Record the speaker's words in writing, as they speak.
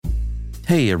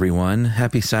Hey everyone,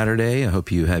 happy Saturday. I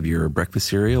hope you have your breakfast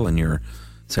cereal and your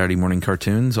Saturday morning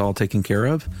cartoons all taken care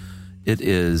of. It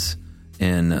is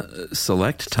in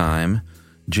select time,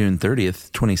 June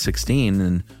 30th, 2016,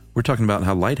 and we're talking about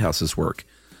how lighthouses work.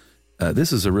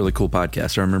 This is a really cool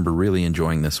podcast. I remember really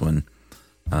enjoying this one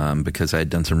because I had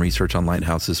done some research on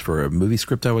lighthouses for a movie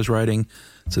script I was writing,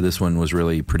 so this one was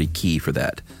really pretty key for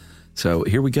that. So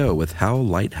here we go with how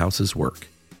lighthouses work.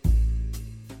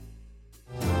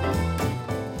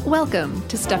 Welcome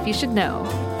to Stuff You Should Know,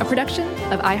 a production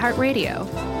of iHeartRadio.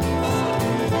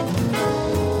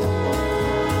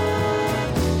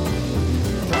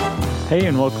 Hey,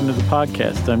 and welcome to the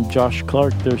podcast. I'm Josh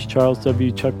Clark. There's Charles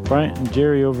W. Chuck Bryant and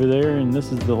Jerry over there, and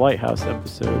this is the Lighthouse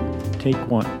episode. Take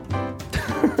one.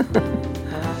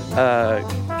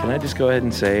 Can I just go ahead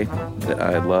and say that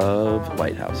I love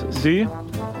lighthouses? Do you?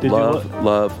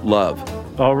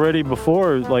 Love. Already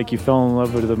before, like, you fell in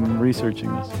love with them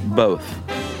researching this? Both.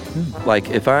 Like,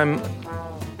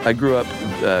 I grew up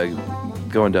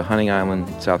going to Hunting Island,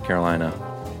 South Carolina.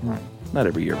 Not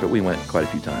every year, but we went quite a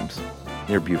few times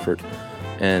near Beaufort.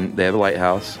 And they have a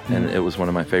lighthouse, and it was one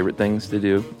of my favorite things to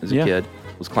do as a kid,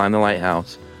 was climb the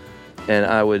lighthouse. And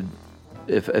I would,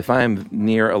 if I'm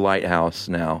near a lighthouse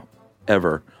now,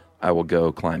 ever, I will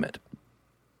go climb it.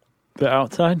 The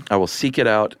outside? I will seek it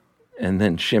out and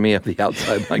then shimmy up the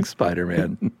outside like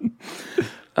Spider-Man.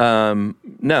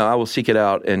 No, I will seek it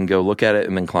out and go look at it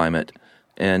and then climb it.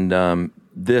 And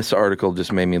this article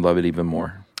just made me love it even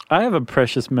more. I have a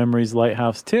Precious Memories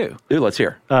lighthouse, too. Ooh, let's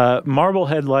hear.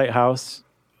 Marblehead Lighthouse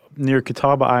near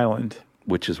Catawba Island.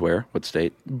 Which is where? What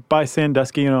state? By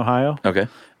Sandusky in Ohio. Okay.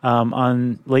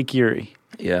 On Lake Erie.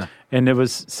 Yeah. And it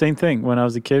was same thing. When I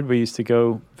was a kid, we used to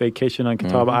go vacation on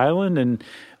Catawba Island, and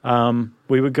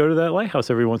we would go to that lighthouse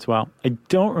every once in a while. I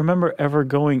don't remember ever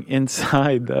going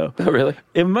inside, though. Oh, really?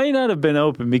 It may not have been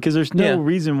open because there's no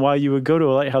reason why you would go to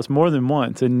a lighthouse more than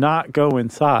once and not go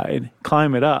inside,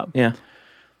 climb it up. Yeah.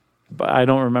 But I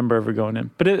don't remember ever going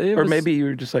in. But it or was, maybe you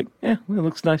were just like, it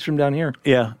looks nice from down here.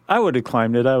 Yeah, I would have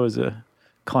climbed it. I was a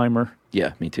climber.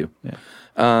 Yeah, me too.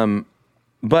 Yeah.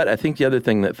 But I think the other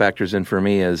thing that factors in for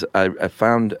me is I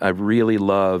found I really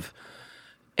love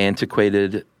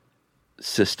antiquated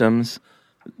systems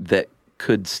that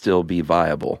could still be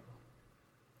viable.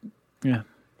 Yeah.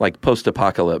 Like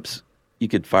post-apocalypse, you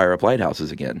could fire up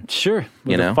lighthouses again. Sure.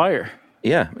 With a fire.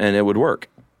 Yeah, and it would work.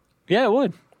 Yeah, it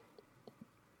would.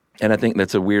 And I think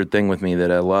that's a weird thing with me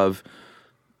that I love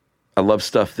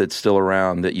stuff that's still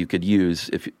around that you could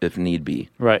use if need be.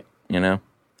 Right. You know?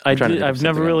 I've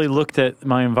never really looked at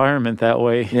my environment that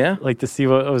way. Yeah? Like to see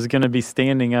what was going to be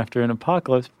standing after an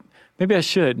apocalypse. Maybe I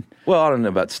should. Well, I don't know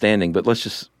about standing, but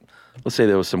let's say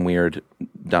there was some weird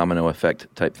domino effect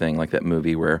type thing, like that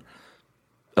movie where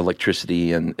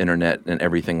electricity and internet and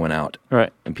everything went out.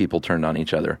 Right. And people turned on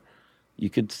each other.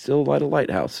 You could still light a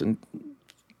lighthouse and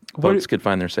boats could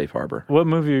find their safe harbor. What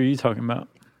movie are you talking about?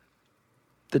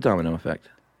 The Domino Effect.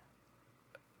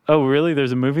 Oh, really?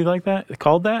 There's a movie like that?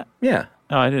 Called that? Yeah.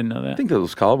 Oh, I didn't know that. I think that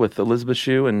was called with Elizabeth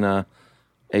Shue and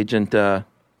Agent Mulder?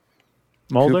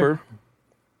 Cooper.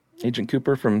 Agent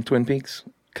Cooper from Twin Peaks.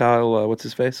 Kyle, what's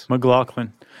his face?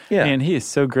 McLaughlin. Yeah. Man, he is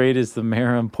so great as the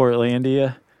mayor in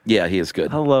Portlandia. Yeah, he is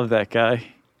good. I love that guy.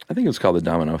 I think it was called The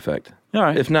Domino Effect. All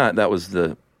right. If not, that was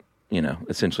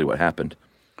essentially what happened.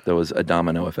 There was a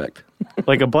domino effect.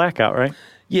 Like a blackout, right?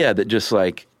 Yeah, that just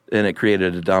and it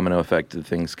created a domino effect that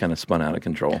things kind of spun out of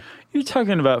control. You're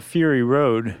talking about Fury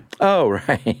Road. Oh,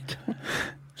 right.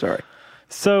 Sorry.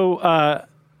 So,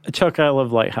 Chuck, I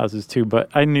love lighthouses too, but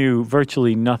I knew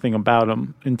virtually nothing about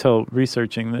them until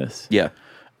researching this. Yeah.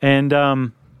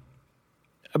 And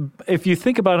if you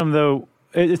think about them, though,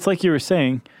 it's like you were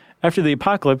saying, after the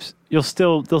apocalypse, they'll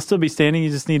still be standing. You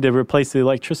just need to replace the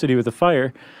electricity with a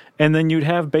fire. And then you'd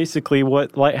have basically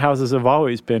what lighthouses have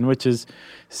always been, which is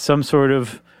some sort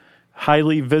of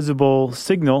highly visible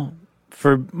signal.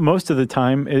 For most of the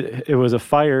time, it was a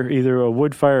fire, either a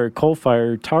wood fire, a coal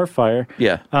fire, or tar fire,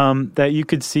 that you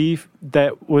could see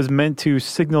that was meant to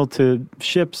signal to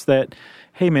ships that,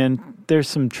 hey, man, there's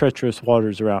some treacherous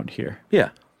waters around here. Yeah.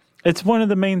 It's one of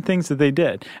the main things that they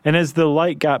did. And as the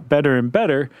light got better and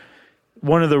better,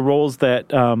 one of the roles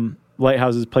that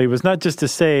lighthouses played was not just to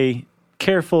say,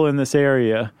 careful in this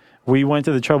area. We went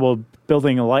to the trouble of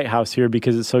building a lighthouse here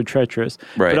because it's so treacherous.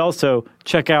 Right. But also,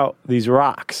 check out these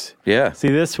rocks. Yeah. See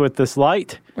this with this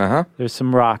light? Uh-huh. There's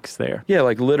some rocks there. Yeah,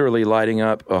 like literally lighting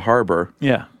up a harbor.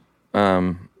 Yeah.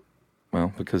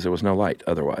 Well, because there was no light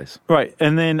otherwise. Right.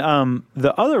 And then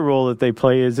the other role that they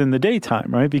play is in the daytime,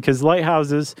 right? Because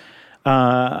lighthouses,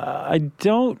 I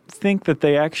don't think that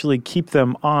they actually keep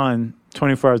them on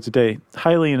 24 hours a day. It's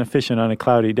highly inefficient on a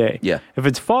cloudy day. Yeah. If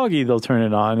it's foggy, they'll turn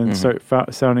it on and start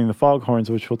sounding the fog horns,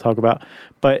 which we'll talk about.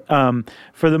 But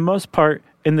for the most part,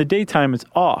 in the daytime, it's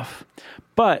off.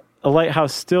 But a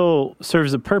lighthouse still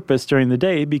serves a purpose during the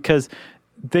day because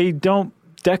they don't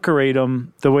decorate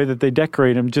them the way that they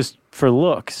decorate them just for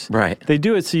looks. Right. They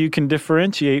do it so you can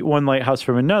differentiate one lighthouse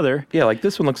from another. Yeah, like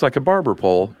this one looks like a barber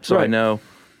pole, so I Right. know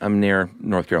I'm near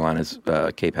North Carolina's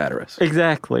Cape Hatteras.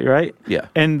 Exactly, right? Yeah.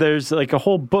 And there's like a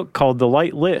whole book called The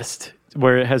Light List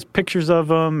where it has pictures of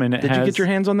them and it Did has... you get your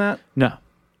hands on that? No.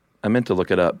 I meant to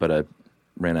look it up, but I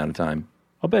ran out of time.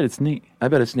 I'll bet it's neat. I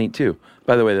bet it's neat, too.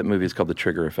 By the way, that movie is called The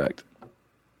Trigger Effect.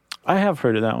 I have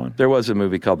heard of that one. There was a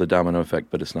movie called The Domino Effect,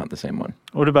 but it's not the same one.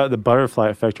 What about the butterfly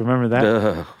effect? Remember that?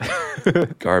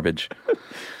 Ugh. Garbage.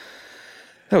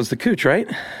 That was the Cooch, right?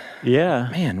 Yeah.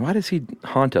 Man, why does he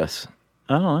haunt us?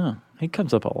 I don't know. He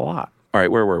comes up a lot. All right,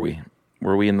 where were we?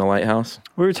 Were we in the lighthouse?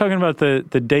 We were talking about the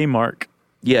day mark.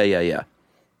 Yeah.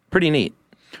 Pretty neat.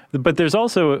 But there's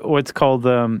also what's called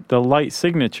the light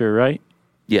signature, right?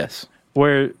 Yes.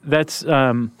 Where that's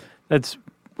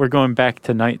we're going back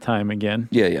to nighttime again.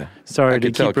 Yeah. Sorry I to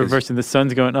could tell keep 'cause- reversing. The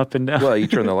sun's going up and down. Well, you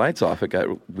turn the lights off, it got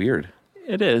weird.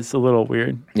 It is a little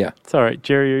weird. Yeah, It's all right.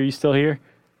 Jerry, are you still here?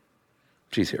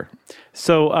 she's here.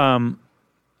 So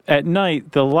at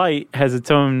night, the light has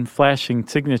its own flashing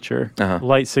signature,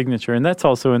 light signature, and that's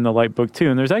also in the light book too.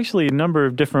 And there's actually a number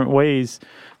of different ways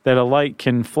that a light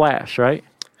can flash, right?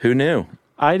 Who knew?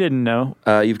 I didn't know.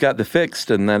 You've got the fixed,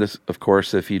 and that is, of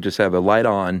course, if you just have a light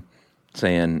on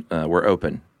saying, we're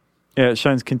open. Yeah, it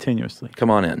shines continuously. Come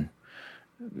on in.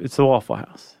 It's the Waffle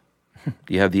House.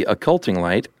 You have the occulting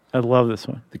light, I love this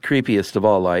one. the creepiest of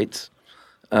all lights.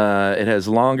 It has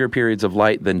longer periods of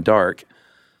light than dark.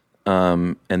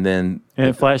 And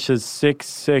it flashes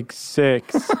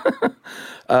 666.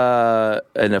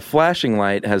 And a flashing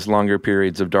light has longer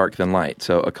periods of dark than light.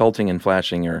 So occulting and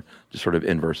flashing are just sort of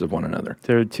inverse of one another.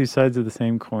 They're two sides of the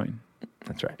same coin.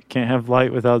 That's right. Can't have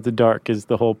light without the dark is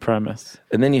the whole premise.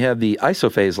 And then you have the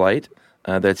isophase light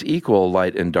that's equal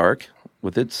light and dark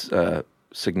with its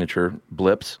signature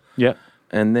blips. Yep.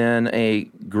 And then a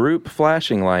group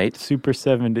flashing light. Super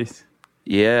 70s.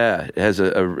 Yeah, it has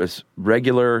a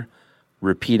regular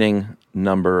repeating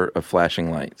number of flashing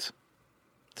lights.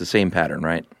 It's the same pattern,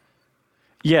 right?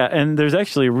 Yeah, and there's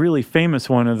actually a really famous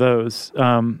one of those.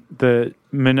 The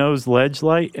Minot's Ledge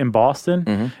light in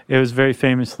Boston. It was very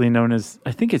famously known as,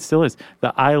 I think it still is,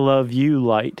 the I Love You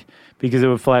light, because it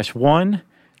would flash 1,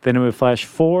 then it would flash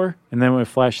 4, and then it would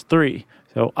flash 3.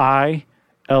 So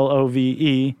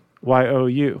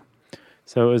ILOVEYOU.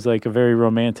 So it was like a very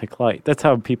romantic light. That's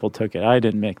how people took it. I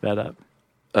didn't make that up.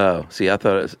 Oh, see, I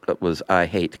thought it was I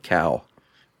hate cow.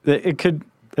 It could.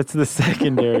 That's the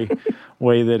secondary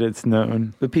way that it's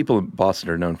known. But people in Boston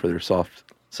are known for their soft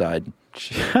side.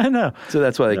 I know. So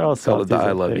that's why they They're all call it the softies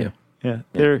I up love there. you. Yeah.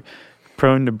 They're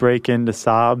prone to break into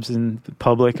sobs in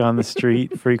public on the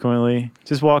street frequently.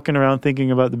 Just walking around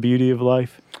thinking about the beauty of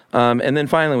life. And then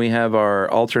finally we have our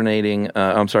alternating,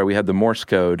 we have the Morse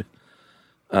code,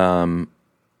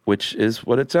 which is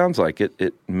what it sounds like.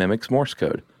 It mimics Morse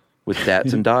code with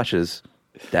dats and dashes.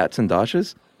 Dats and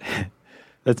dashes?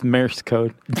 That's Morse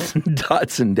code.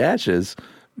 Dots and dashes.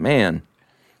 Man.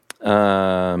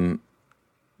 To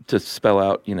spell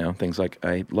out, things like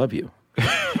I love you.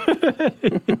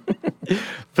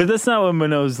 But that's not what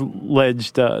Minot's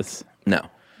Ledge does. No.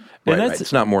 And Right.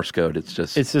 It's not Morse code. It's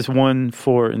just 1,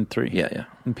 4, and 3. Yeah.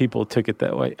 And people took it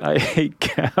that way. I hate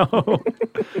cow.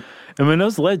 And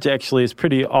Minot's Ledge actually is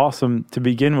pretty awesome to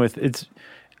begin with.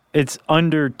 It's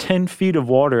under 10 feet of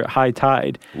water at high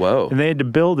tide. Whoa. And they had to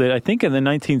build it, I think, in the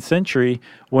 19th century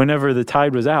whenever the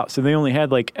tide was out. So they only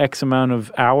had like X amount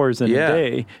of hours in a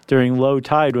day during low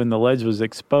tide when the ledge was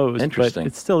exposed. Interesting. But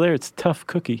it's still there. It's a tough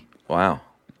cookie. Wow.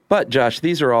 But, Josh,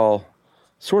 these are all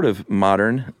sort of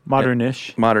Modernish.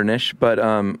 Modernish, but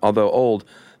although old,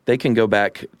 they can go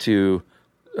back to,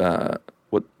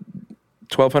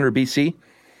 1200 BC?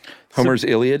 Homer's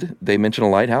Iliad, they mention a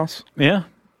lighthouse. Yeah.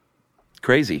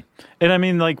 Crazy. And I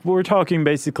mean, like, we're talking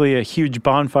basically a huge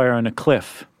bonfire on a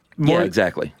cliff. Yeah,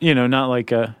 exactly. Not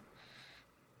like not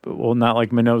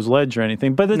like Minot's Ledge or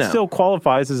anything, but it still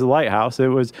qualifies as a lighthouse. It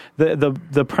was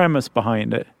the premise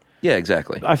behind it. Yeah,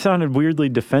 exactly. I sounded weirdly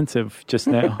defensive just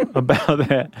now about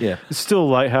that. Yeah. It's still a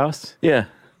lighthouse. Yeah.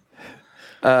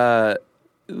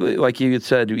 Like you had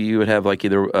said, you would have like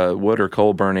either wood or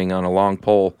coal burning on a long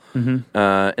pole.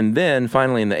 And then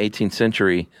finally in the 18th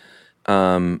century,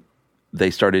 they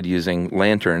started using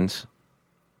lanterns,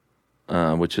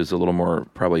 which is a little more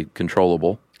probably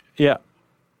controllable. Yeah.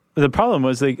 The problem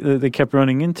was they kept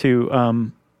running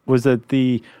into was that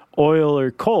the oil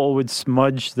or coal would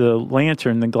smudge the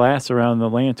lantern, the glass around the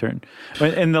lantern.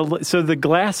 And so the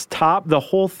glass top, the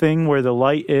whole thing where the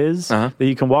light is that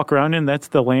you can walk around in, that's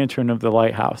the lantern of the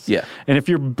lighthouse. Yeah. And if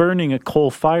you're burning a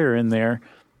coal fire in there,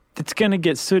 it's going to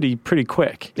get sooty pretty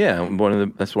quick. Yeah,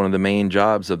 that's one of the main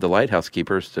jobs of the lighthouse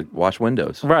keepers, to wash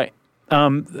windows. Right.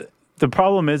 The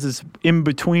problem is in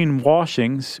between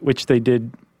washings, which they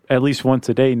did at least once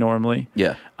a day normally.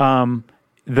 Yeah.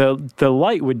 The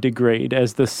light would degrade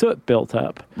as the soot built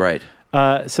up. Right.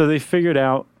 So they figured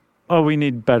out, we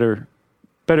need better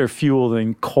fuel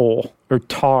than coal or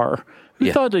tar.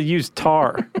 Who thought to use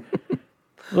tar?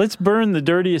 Let's burn the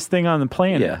dirtiest thing on the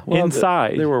planet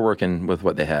inside. They were working with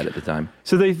what they had at the time.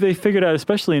 So they figured out,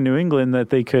 especially in New England, that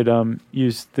they could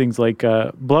use things like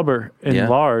blubber and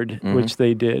lard, which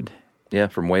they did. Yeah,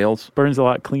 from whales. Burns a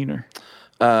lot cleaner.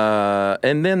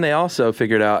 And then they also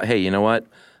figured out, hey, you know what?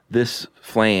 This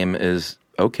flame is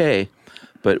okay,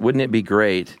 but wouldn't it be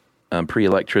great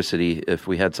pre-electricity if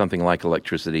we had something like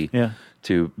electricity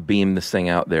to beam this thing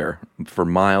out there for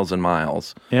miles and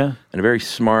miles? Yeah. And a very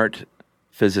smart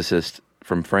physicist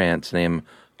from France named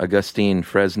Augustin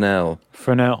Fresnel.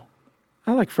 Fresnel.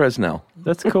 I like Fresnel.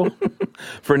 That's cool.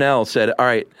 Fresnel said, all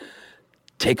right,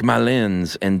 take my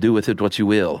lens and do with it what you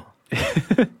will.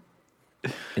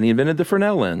 And he invented the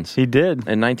Fresnel lens. He did.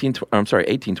 In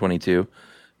 1822.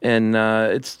 And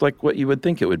it's like what you would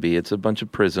think it would be. It's a bunch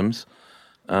of prisms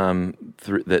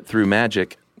that through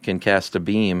magic can cast a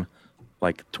beam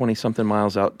like 20-something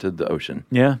miles out to the ocean.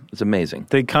 Yeah. It's amazing.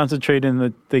 They concentrate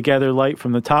they gather light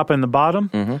from the top and the bottom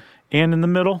and in the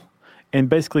middle, and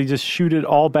basically just shoot it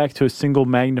all back to a single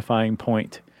magnifying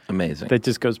point. Amazing. That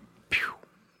just goes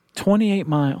 28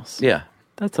 miles. Yeah.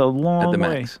 That's a long at the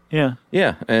way. max. Yeah.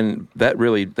 Yeah, and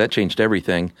that changed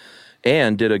everything,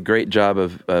 and did a great job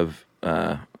of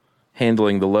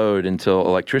handling the load until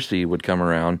electricity would come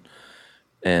around,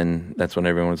 and that's when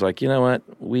everyone was like, you know what,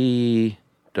 we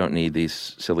don't need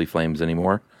these silly flames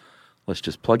anymore. Let's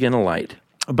just plug in a light.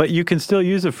 But you can still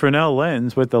use a Fresnel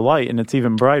lens with the light, and it's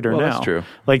even brighter now. That's true.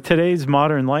 Like today's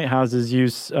modern lighthouses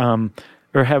use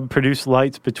or have produced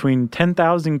lights between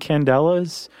 10,000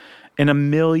 candelas and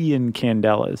 1,000,000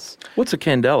 candelas. What's a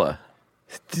candela?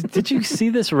 Did you see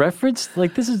this reference?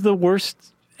 Like, this is the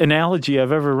worst analogy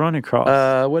I've ever run across.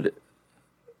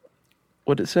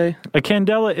 What'd it say? A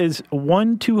candela is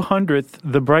 1/200th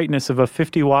the brightness of a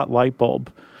 50-watt light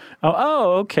bulb.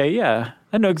 Oh, okay, yeah.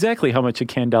 I know exactly how much a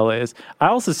candela is. I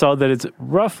also saw that it's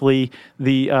roughly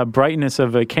the brightness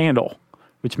of a candle,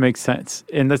 which makes sense.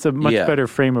 And that's a much better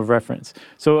frame of reference.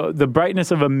 So the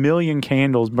brightness of 1,000,000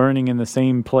 candles burning in the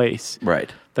same place.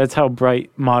 Right. That's how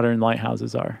bright modern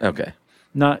lighthouses are. Okay.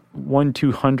 Not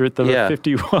 1/200th of a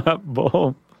 50-watt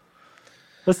bulb.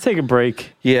 Let's take a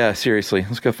break. Yeah, seriously.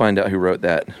 Let's go find out who wrote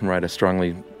that and write a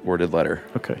strongly worded letter.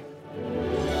 Okay.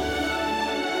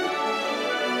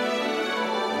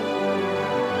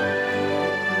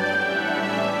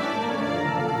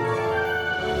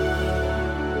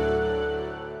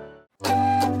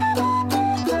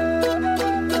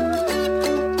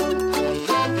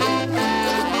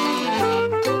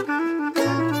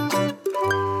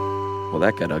 Well,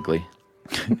 that got ugly.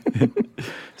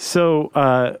 So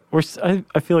I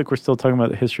feel like we're still talking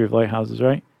about the history of lighthouses,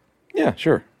 right? Yeah,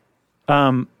 sure.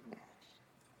 Well,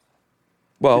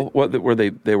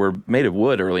 they were made of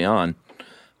wood early on,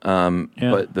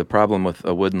 but the problem with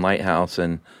a wooden lighthouse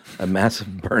and a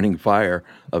massive burning fire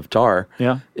of tar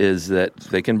is that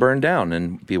they can burn down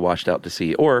and be washed out to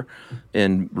sea, or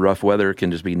in rough weather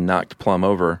can just be knocked plumb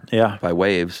over by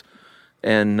waves.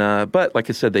 And but like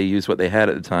I said, they used what they had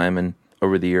at the time, and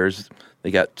over the years they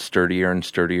got sturdier and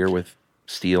sturdier with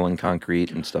steel and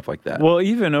concrete and stuff like that. Well,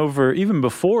 even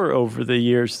before over the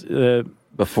years.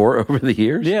 Before over the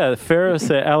years? Yeah, the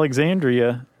Pharos at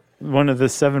Alexandria, one of the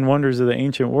 7 wonders of the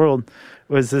ancient world,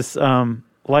 was this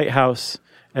lighthouse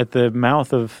at the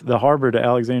mouth of the harbor to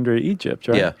Alexandria, Egypt,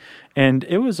 right? Yeah. And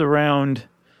it was around,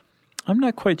 I'm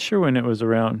not quite sure when it was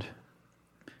around.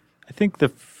 I think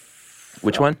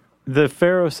Which one? The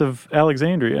Pharos of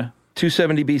Alexandria.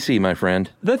 270 BC, my friend.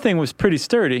 That thing was pretty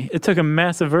sturdy. It took a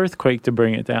massive earthquake to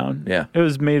bring it down. Yeah. It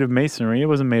was made of masonry. It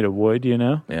wasn't made of wood, you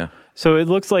know? Yeah. So it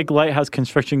looks like lighthouse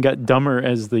construction got dumber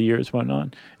as the years went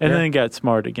on. And then it got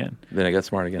smart again.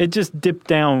 It just dipped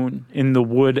down in the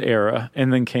wood era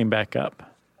and then came back up.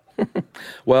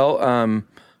 Well,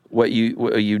 what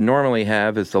you normally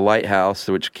have is the lighthouse,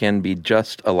 which can be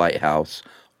just a lighthouse,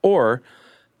 or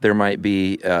there might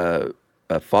be a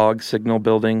fog signal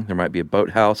building. There might be a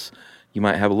boathouse. You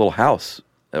might have a little house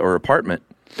or apartment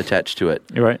attached to it.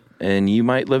 You're right. And you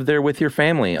might live there with your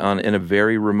family in a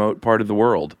very remote part of the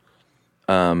world.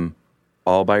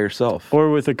 all by yourself. Or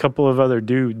with a couple of other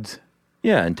dudes.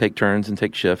 Yeah, and take turns and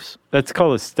take shifts. That's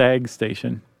called a stag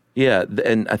station. Yeah,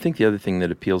 and I think the other thing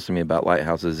that appeals to me about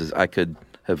lighthouses is I could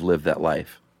have lived that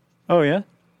life. Oh, yeah?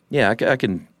 Yeah, I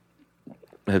can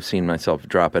have seen myself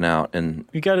dropping out. And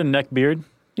You got a neck beard?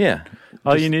 yeah.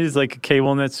 All you need is like a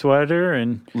cable knit sweater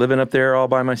and... Living up there all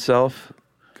by myself,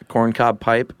 a corncob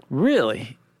pipe.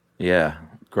 Really? Yeah,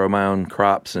 grow my own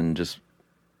crops and just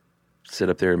sit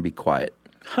up there and be quiet.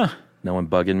 Huh. No one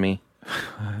bugging me.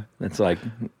 It's like,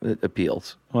 it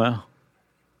appeals. Wow.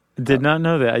 I did not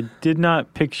know that. I did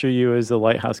not picture you as a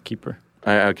lighthouse keeper.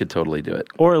 I could totally do it.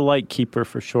 Or a light keeper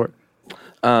for short.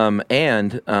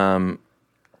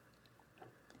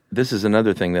 This is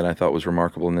another thing that I thought was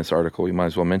remarkable in this article. We might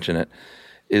as well mention it.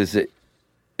 Is that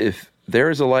if there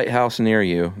is a lighthouse near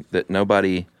you that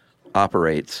nobody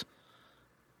operates,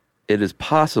 it is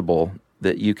possible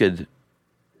that you could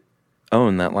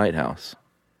own that lighthouse.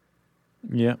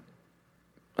 Yeah.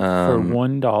 For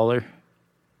 $1.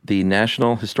 The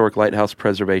National Historic Lighthouse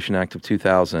Preservation Act of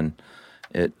 2000,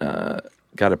 it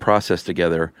got a process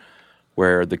together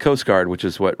where the Coast Guard, which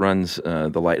is what runs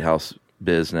the lighthouse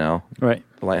biz now, right,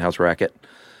 the lighthouse racket,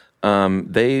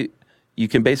 you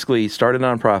can basically start a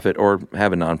nonprofit or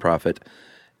have a nonprofit,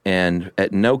 and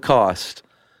at no cost,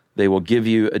 they will give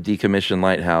you a decommissioned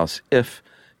lighthouse if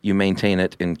you maintain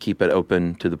it and keep it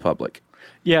open to the public.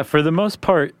 Yeah, for the most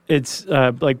part, it's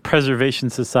like preservation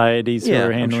societies who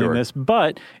are handling this.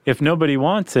 But if nobody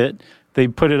wants it, they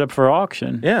put it up for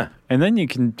auction. Yeah. And then you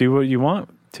can do what you want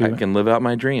to. I can live out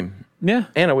my dream. Yeah.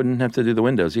 And I wouldn't have to do the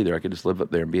windows either. I could just live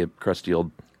up there and be a crusty old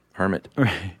hermit.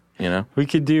 Right. You know? We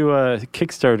could do a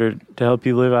Kickstarter to help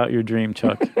you live out your dream,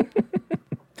 Chuck.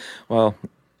 Well,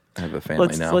 I have a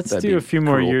family now. Let's That'd do a be few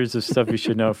more cruel. years of stuff you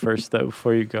should know first, though,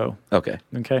 before you go. Okay.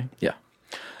 Okay? Yeah.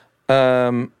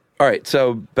 All right,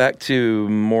 so back to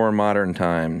more modern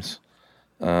times.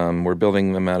 We're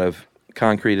building them out of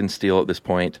concrete and steel at this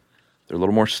point. They're a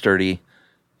little more sturdy.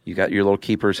 You got your little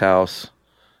keeper's house.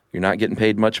 You're not getting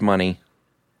paid much money.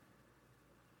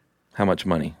 How much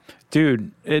money?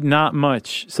 Dude, not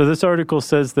much. So this article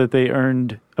says that they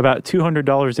earned about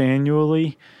 $200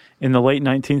 annually in the late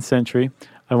 19th century.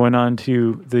 I went on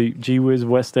to the GWiz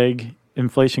West Egg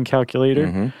inflation calculator.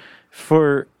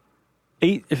 Mm-hmm.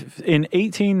 In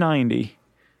 1890,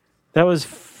 that was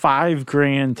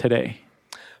 $5,000 today.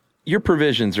 Your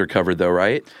provisions are covered, though,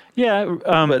 right? Yeah,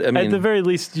 but, I mean, at the very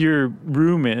least, your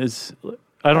room is.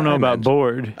 I don't know about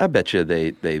board. I bet you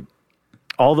they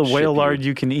all the whale you. lard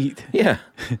you can eat. Yeah.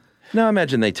 No, I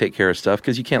imagine they take care of stuff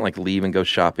because you can't like leave and go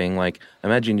shopping. Like,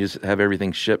 imagine you just have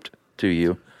everything shipped to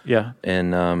you. Yeah.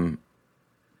 And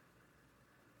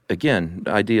again,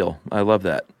 ideal. I love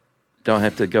that. Don't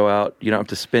have to go out. You don't have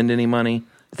to spend any money.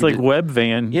 It's like web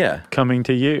van. Yeah. Coming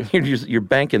to you. You're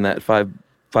banking that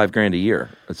 $5,000 a year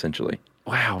essentially.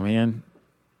 Wow, man.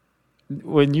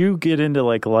 When you get into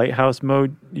like lighthouse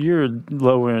mode, you're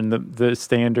lowering the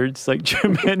standards like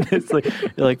tremendously.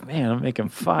 You're like, man, I'm making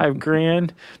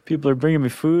 $5,000. People are bringing me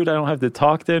food. I don't have to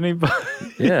talk to anybody.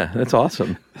 Yeah, that's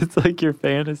awesome. It's like your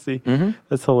fantasy. Mm-hmm.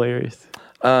 That's hilarious.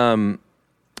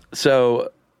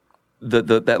 So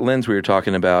that lens we were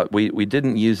talking about, we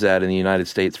didn't use that in the United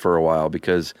States for a while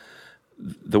because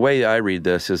the way I read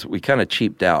this is we kind of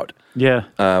cheaped out. Yeah.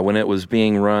 When it was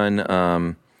being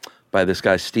run by this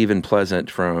guy, Stephen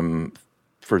Pleasant, for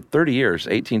 30 years,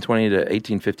 1820 to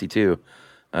 1852,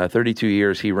 32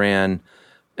 years, he ran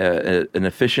an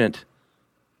efficient,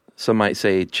 some might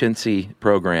say, chintzy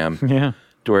program. Yeah.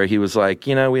 To where he was like,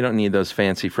 we don't need those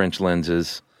fancy French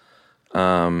lenses.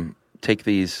 Take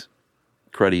these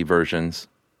cruddy versions.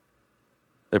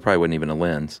 They probably wasn't even a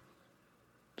lens.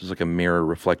 Just like a mirror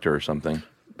reflector or something.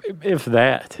 If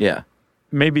that. Yeah.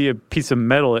 Maybe a piece of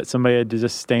metal that somebody had to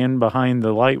just stand behind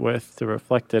the light with to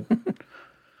reflect it.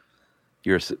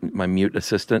 You're my mute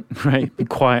assistant. Right. Be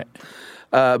quiet.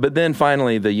 But then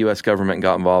finally the U.S. government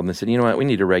got involved and they said, you know what, we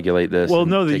need to regulate this. Well,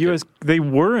 no, the U.S., they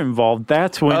were involved.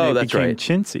 That's when it became right.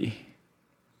 chintzy.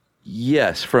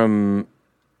 Yes, from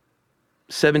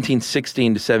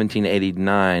 1716 to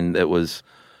 1789, that was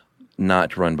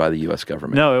not run by the U.S.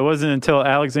 government. No, it wasn't until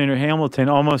Alexander Hamilton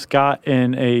almost got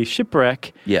in a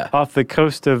shipwreck off the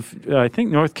coast of, I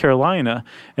think, North Carolina,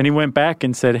 and he went back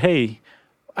and said, hey,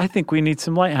 I think we need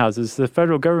some lighthouses. The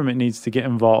federal government needs to get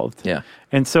involved. Yeah.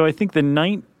 And so I think the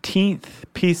 19th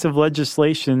piece of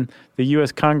legislation the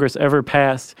U.S. Congress ever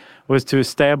passed was to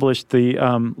establish the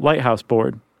Lighthouse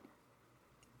Board.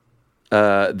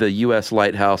 The U.S.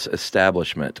 Lighthouse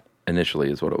Establishment, initially,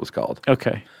 is what it was called.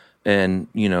 Okay. And,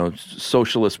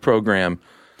 socialist program.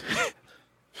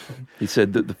 He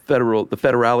said that the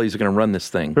federales are going to run this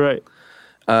thing. Right.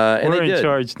 And We're they in did.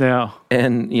 charge now.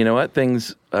 And you know what?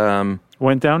 Things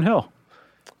Went downhill.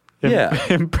 Yeah.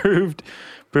 Improved.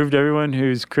 Proved everyone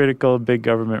who's critical of big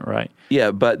government right.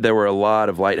 Yeah, but there were a lot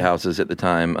of lighthouses at the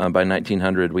time. By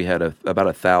 1900, we had about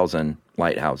 1,000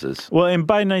 lighthouses. Well, and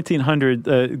by 1900,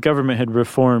 the government had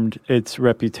reformed its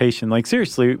reputation. Like,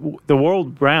 seriously, the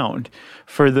world round,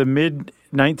 for the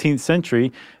mid-19th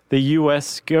century, the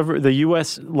U.S.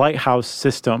 lighthouse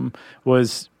system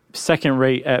was second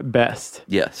rate at best.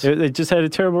 Yes. It just had a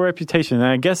terrible reputation. And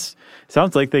I guess it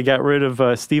sounds like they got rid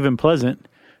of Stephen Pleasant,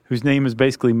 whose name is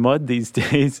basically mud these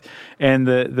days, and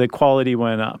the quality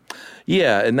went up.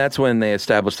 Yeah, and that's when they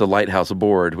established the Lighthouse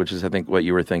Board, which is, I think, what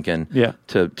you were thinking, Yeah.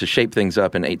 to shape things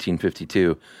up in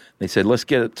 1852. They said, let's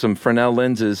get some Fresnel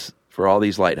lenses for all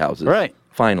these lighthouses. Right.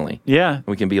 Finally. Yeah.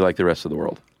 We can be like the rest of the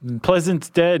world. Pleasant's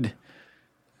dead.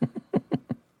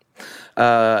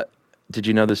 Did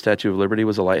you know the Statue of Liberty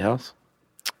was a lighthouse?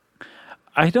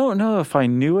 I don't know if I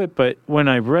knew it, but when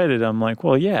I read it, I'm like,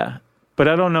 well, yeah. But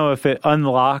I don't know if it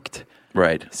unlocked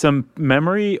Right. some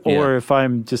memory or Yeah. if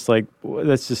I'm just like,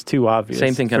 that's just too obvious.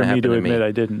 Same thing kinda for me happened to to admit me.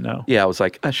 I didn't know. Yeah, I was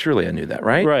like, surely I knew that,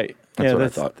 right? Right. That's yeah, what I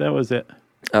thought. That was it.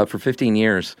 For 15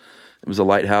 years, it was a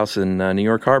lighthouse in New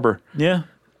York Harbor, Yeah.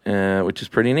 which is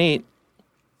pretty neat.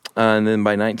 And then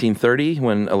by 1930,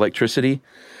 when electricity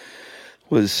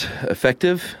was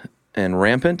effective and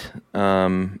rampant,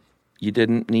 you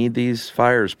didn't need these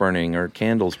fires burning or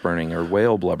candles burning or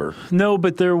whale blubber. No,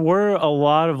 but there were a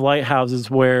lot of lighthouses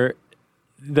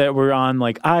that were on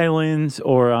like islands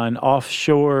or on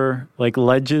offshore like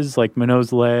ledges, like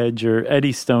Minot's Ledge or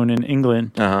Eddystone in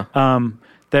England. Uh-huh.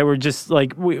 That were just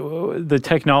like the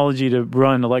technology to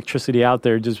run electricity out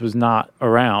there just was not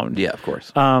around. Yeah, of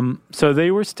course. So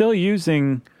they were still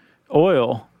using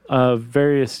oil of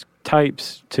various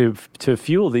types to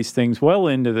fuel these things well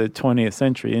into the 20th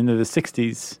century, into the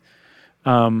 60s,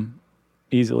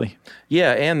 easily.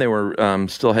 Yeah, and they were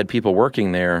still had people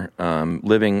working there,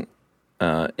 living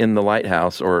in the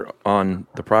lighthouse or on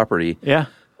the property. Yeah.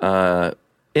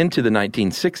 Into the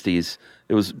 1960s,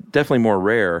 it was definitely more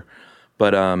rare.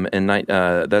 But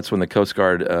that's when the Coast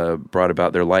Guard brought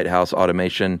about their lighthouse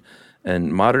automation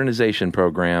and modernization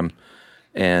program,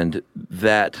 and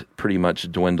that pretty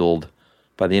much dwindled.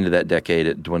 By the end of that decade,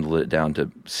 it dwindled it down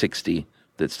to 60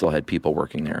 that still had people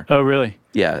working there. Oh, really?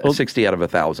 Yeah, Well, 60 out of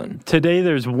 1,000. Today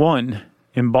there's one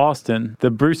in Boston, the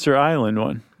Brewster Island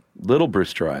one. Little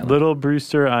Brewster Island. Little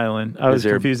Brewster Island. I was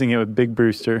confusing it with Big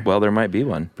Brewster. Well, there might be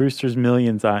one. Brewster's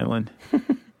Millions Island.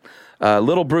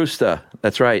 Little Brewster.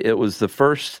 That's right. It was the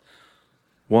first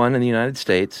one in the United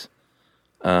States.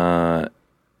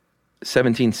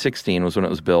 1716 was when it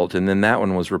was built, and then that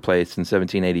one was replaced in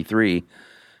 1783.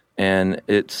 And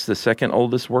it's the second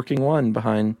oldest working one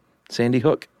behind Sandy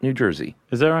Hook, New Jersey.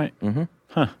 Is that right? Mm-hmm.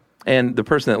 Huh. And the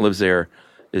person that lives there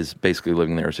is basically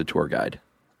living there as a tour guide,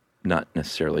 not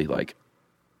necessarily like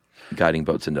guiding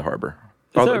boats into harbor.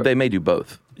 Although they may do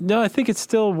both. No, I think it's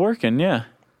still working, yeah.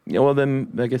 Yeah, well,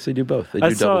 then I guess they do both. They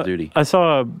do double duty. I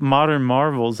saw Modern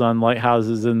Marvels on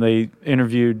lighthouses, and they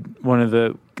interviewed one of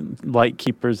the light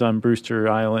keepers on Brewster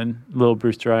Island, Little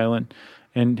Brewster Island,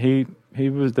 and they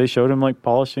showed him like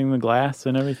polishing the glass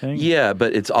and everything. Yeah,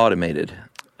 but it's automated.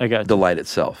 I got the you. light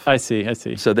itself. I see.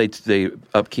 So they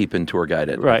upkeep and tour guide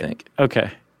it. Right. I think.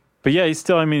 Okay. But yeah, he's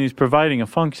providing a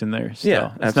function there. Still.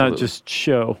 Yeah, it's absolutely. not just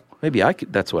show. Maybe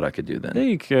that's what I could do then. There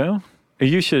you go.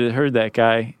 You should have heard that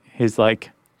guy. He's like,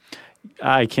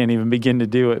 I can't even begin to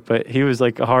do it, but he was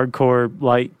like a hardcore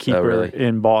light keeper really?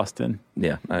 in Boston.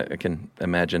 Yeah, I can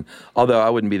imagine. Although I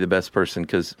wouldn't be the best person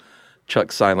because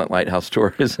Chuck's silent lighthouse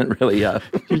tour isn't really.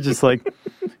 You're just like,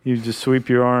 you just sweep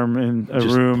your arm in a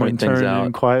Just room point and things turn out.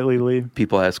 and quietly leave.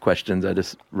 People ask questions. I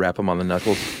just rap them on the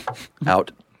knuckles. Out.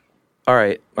 All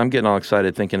right, I'm getting all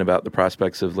excited thinking about the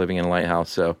prospects of living in a lighthouse.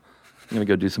 So I'm going to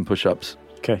go do some push-ups.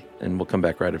 Okay. And we'll come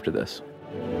back right after this.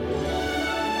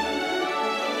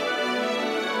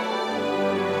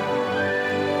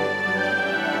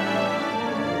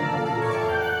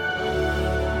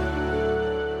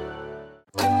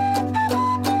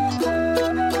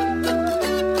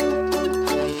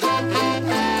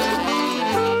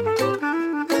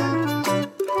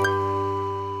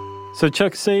 So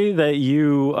Chuck, say that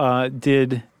you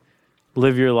did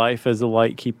live your life as a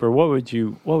light keeper. What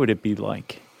would it be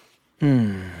like?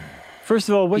 First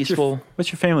of all, what's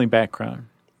your family background?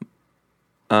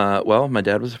 Well, my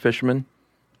dad was a fisherman.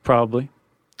 Probably.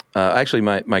 Actually,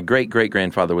 my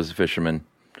great-great-grandfather was a fisherman.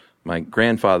 My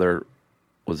grandfather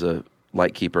was a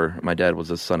light keeper. My dad was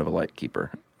a son of a light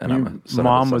keeper. And I'm a son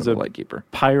of a light keeper.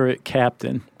 Pirate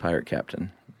captain. Pirate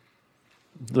captain.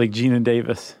 Like Gina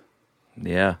Davis.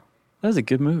 Yeah. That was a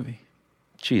good movie.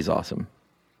 She's awesome.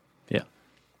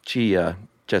 Yeah.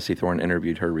 Jesse Thorne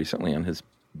interviewed her recently on his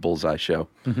Bullseye show.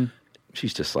 Mm-hmm.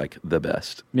 She's just like the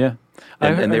best. Yeah.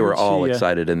 And they were all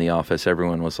excited in the office.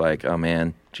 Everyone was like, oh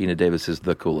man, Gina Davis is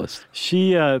the coolest.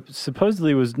 She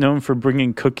supposedly was known for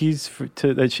bringing cookies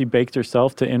that she baked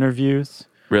herself to interviews.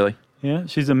 Really? Yeah.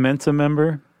 She's a Mensa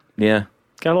member. Yeah.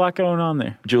 Got a lot going on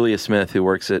there. Julia Smith, who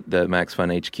works at the Max Fun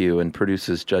HQ and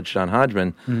produces Judge John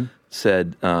Hodgman,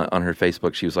 said on her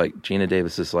Facebook, she was like, Gina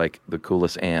Davis is like the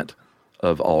coolest aunt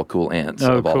of all cool aunts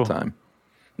of all time.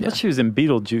 Yeah. But she was in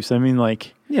Beetlejuice. I mean,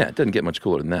 like... Yeah, it doesn't get much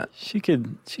cooler than that. She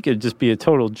could just be a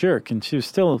total jerk, and she was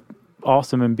still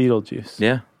awesome in Beetlejuice.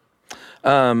 Yeah.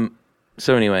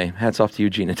 So anyway, hats off to you,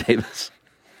 Gina Davis.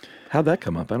 How'd that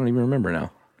come up? I don't even remember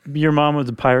now. Your mom was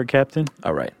a pirate captain?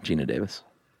 All right, Gina Davis.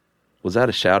 Was that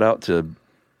a shout-out to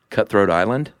Cutthroat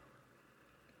Island?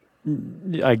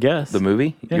 I guess. The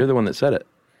movie? Yeah. You're the one that said it.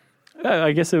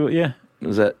 I guess it, yeah.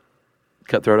 Was that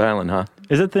Cutthroat Island, huh?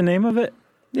 Is that the name of it?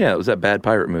 Yeah, it was that bad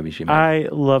pirate movie she made. I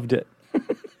loved it.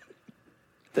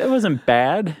 It wasn't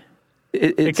bad.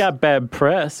 It got bad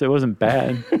press. It wasn't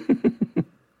bad.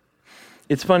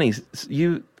 It's funny.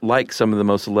 You like some of the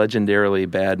most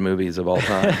legendarily bad movies of all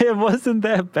time. It wasn't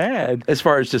that bad. As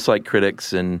far as just like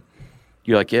critics, and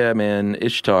you're like, yeah, man,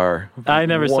 Ishtar. I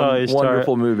never saw Ishtar.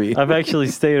 Wonderful movie. I've actually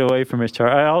stayed away from Ishtar.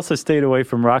 I also stayed away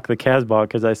from Rock the Casbah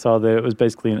because I saw that it was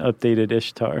basically an updated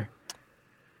Ishtar.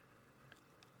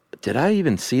 Did I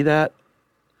even see that?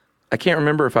 I can't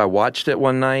remember if I watched it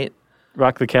one night.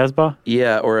 Rock the Casbah?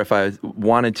 Yeah, or if I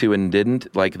wanted to and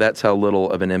didn't. Like, that's how little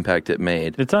of an impact it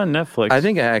made. It's on Netflix. I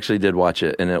think I actually did watch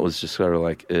it, and it was just sort of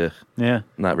like, ugh. Yeah.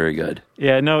 Not very good.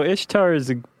 Yeah, no, Ishtar is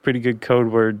a pretty good code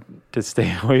word to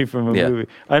stay away from a movie.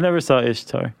 I never saw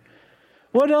Ishtar.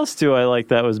 What else do I like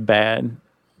that was bad?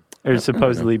 Or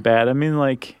supposedly bad? I mean,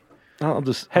 like...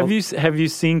 Have you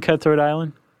seen Cutthroat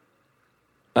Island?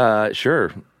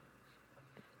 Sure.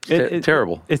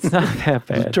 Terrible. It's not that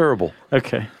bad. It's terrible.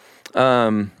 Okay.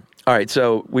 All right,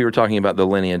 so we were talking about the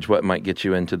lineage, what might get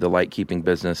you into the light-keeping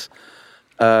business.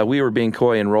 We were being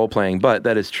coy and role-playing, but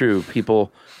that is true.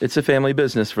 It's a family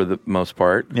business for the most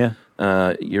part. Yeah.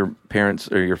 Your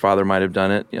parents or your father might have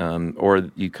done it, or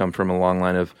you come from a long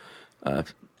line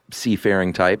of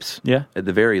seafaring types. Yeah. At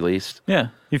the very least. Yeah.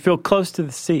 You feel close to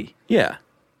the sea. Yeah.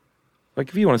 Like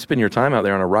if you want to spend your time out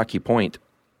there on a rocky point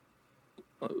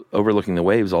overlooking the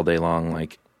waves all day long,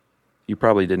 like you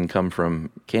probably didn't come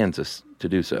from Kansas to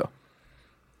do so.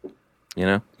 You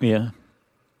know? Yeah.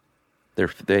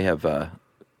 They have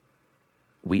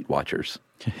wheat watchers.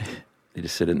 They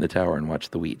just sit in the tower and watch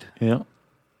the wheat. Yeah.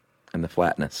 And the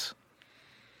flatness.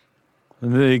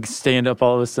 And they stand up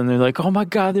all of a sudden. They're like, oh my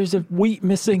God, there's a wheat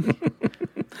missing.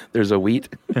 There's a wheat.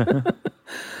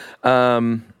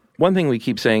 One thing we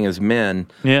keep saying is men.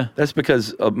 Yeah. That's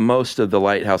because most of the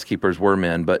lighthouse keepers were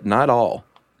men, but not all.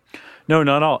 No,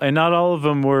 not all. And not all of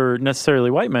them were necessarily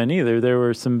white men either. There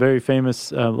were some very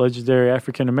famous legendary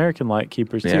African-American light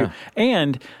keepers too.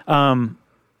 And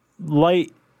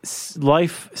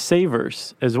life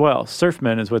savers as well.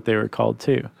 Surfmen is what they were called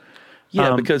too.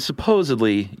 Yeah, because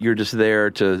supposedly you're just there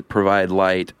to provide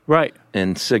light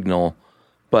and signal.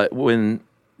 But when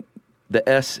the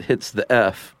S hits the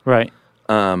F... Right.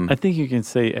 I think you can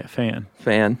say fan.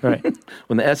 Fan. Right.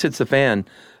 When the S hits the fan,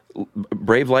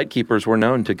 brave light keepers were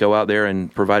known to go out there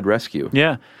and provide rescue.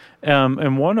 Yeah.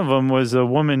 And one of them was a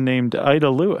woman named Ida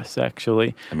Lewis,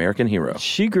 actually. American hero.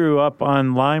 She grew up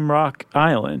on Lime Rock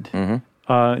Island,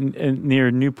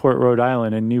 near Newport, Rhode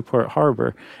Island, and Newport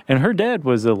Harbor. And her dad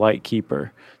was a light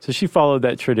keeper. So she followed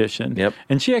that tradition. Yep.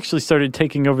 And she actually started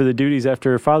taking over the duties after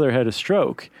her father had a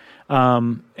stroke.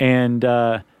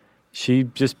 She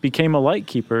just became a light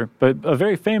keeper, but a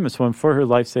very famous one for her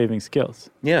life-saving skills.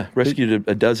 Yeah, rescued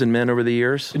a dozen men over the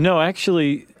years? No,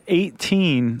 actually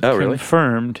 18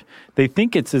 confirmed. Really? They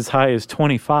think it's as high as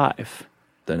 25.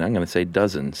 Then I'm going to say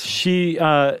dozens. She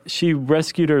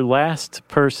rescued her last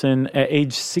person at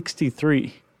age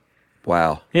 63.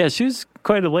 Wow. Yeah, she was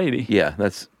quite a lady. Yeah,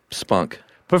 that's spunk.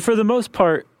 But for the most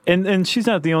part, and she's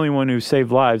not the only one who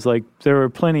saved lives. Like, there were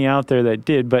plenty out there that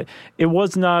did, but it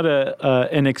was not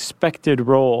an expected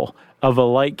role of a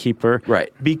light keeper.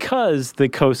 Right. Because the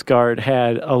Coast Guard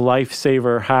had a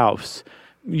lifesaver house,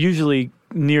 usually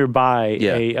nearby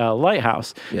a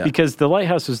lighthouse. Yeah. Because the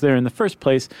lighthouse was there in the first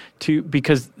place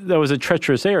because that was a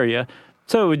treacherous area.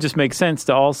 So it would just make sense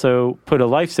to also put a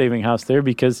life-saving house there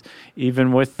because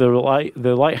even with the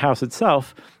lighthouse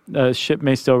itself, a ship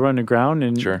may still run aground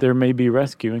and there may be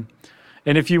rescuing.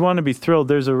 And if you want to be thrilled,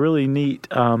 there's a really neat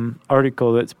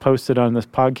article that's posted on this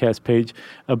podcast page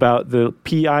about the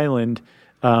Pea Island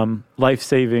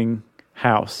life-saving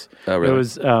house. Oh, really? It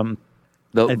was.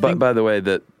 By the way,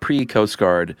 the pre-Coast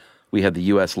Guard, we had the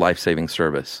U.S. Life-Saving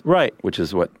Service. Right. Which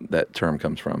is what that term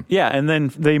comes from. Yeah, and then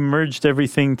they merged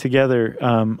everything together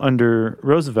under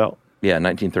Roosevelt. Yeah,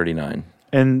 1939.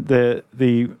 And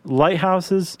the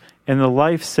Lighthouses and the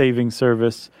Life-Saving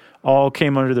Service all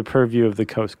came under the purview of the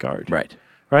Coast Guard. Right.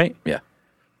 Right? Yeah.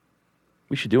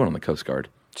 We should do it on the Coast Guard.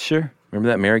 Sure. Remember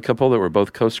that married couple that were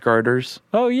both Coast Guarders?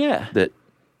 Oh, yeah. That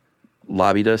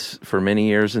lobbied us for many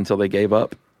years until they gave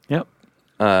up? Yep.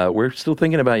 We're still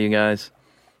thinking about you guys,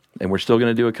 and we're still going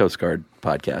to do a Coast Guard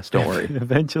podcast. Don't worry.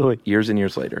 Eventually. Years and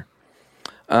years later.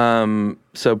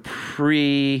 So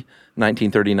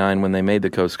pre-1939, when they made the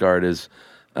Coast Guard, is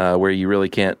where you really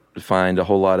can't find a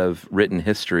whole lot of written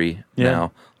history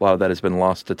now. A lot of that has been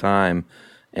lost to time.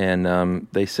 And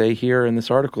they say here in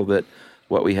this article that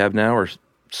what we have now are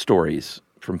stories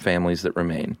from families that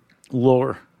remain.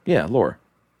 Lore. Yeah, lore.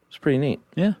 It's pretty neat.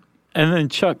 Yeah. And then,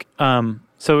 Chuck,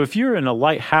 so if you're in a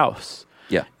lighthouse,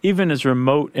 even as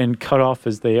remote and cut off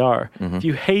as they are, if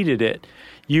you hated it,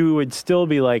 you would still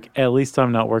be like, at least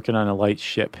I'm not working on a light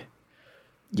ship.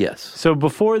 Yes. So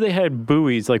before they had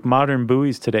buoys, like modern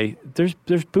buoys today,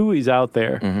 there's buoys out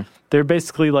there. They're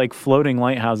basically like floating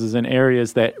lighthouses in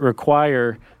areas that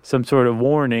require some sort of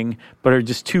warning, but are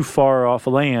just too far off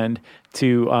land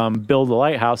to build a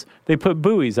lighthouse. They put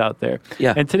buoys out there.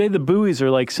 Yeah. And today the buoys are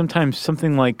like sometimes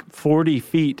something like 40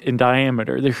 feet in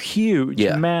diameter. They're huge,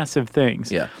 massive things.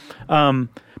 Yeah.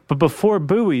 But before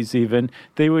buoys even,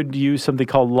 they would use something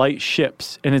called light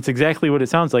ships. And it's exactly what it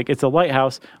sounds like. It's a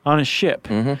lighthouse on a ship.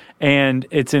 And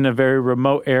it's in a very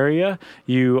remote area.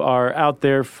 You are out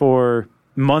there for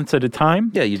months at a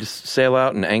time. Yeah, you just sail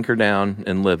out and anchor down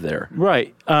and live there.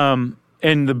 Right.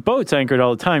 And the boat's anchored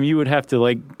all the time. You would have to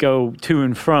like go to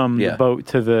and from the boat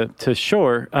to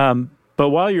shore. But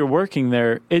while you're working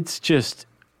there, it's just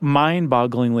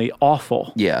mind-bogglingly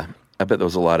awful. Yeah. I bet there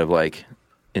was a lot of like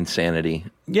insanity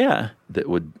that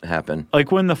would happen.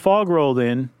 Like when the fog rolled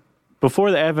in,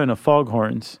 before the advent of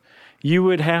foghorns, you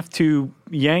would have to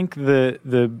yank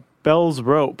the bell's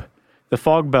rope, the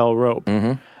fog bell rope,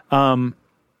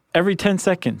 every 10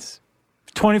 seconds,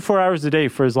 24 hours a day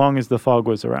for as long as the fog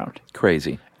was around.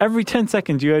 Crazy. Every 10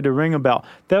 seconds you had to ring a bell.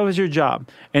 That was your job.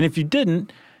 And if you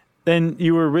didn't, then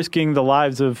you were risking the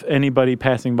lives of anybody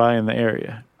passing by in the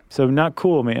area. So not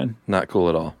cool, man. Not cool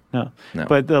at all. No.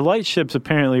 But the light ships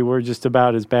apparently were just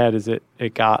about as bad as it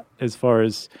got as far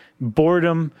as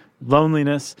boredom,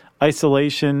 loneliness,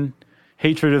 isolation,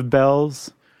 hatred of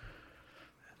bells.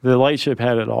 The light ship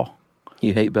had it all.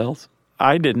 You hate bells?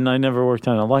 I didn't. I never worked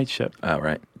on a light ship. Oh,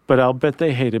 right. But I'll bet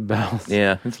they hated bells.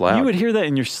 Yeah, it's loud. You would hear that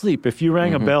in your sleep. If you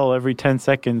rang a bell every 10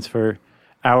 seconds for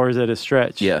hours at a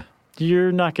stretch,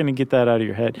 you're not going to get that out of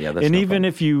your head. Yeah, that's and not even fun.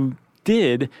 if you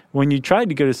did, when you tried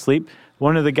to go to sleep,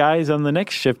 one of the guys on the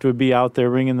next shift would be out there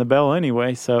ringing the bell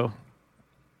anyway. So,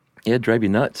 yeah, it'd drive you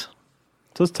nuts.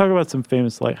 So let's talk about some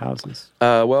famous lighthouses.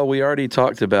 Well, we already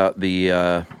talked about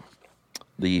the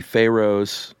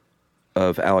Pharaohs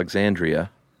of Alexandria,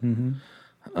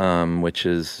 which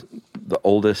is the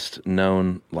oldest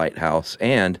known lighthouse,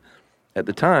 and at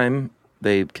the time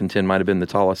they contend might have been the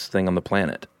tallest thing on the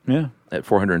planet. Yeah, at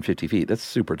 450 feet. That's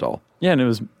super tall. Yeah, and it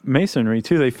was masonry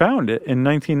too. They found it in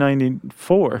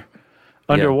 1994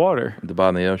 underwater. At the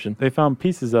bottom of the ocean. They found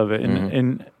pieces of it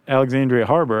in Alexandria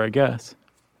Harbor, I guess.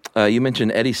 You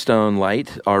mentioned Eddystone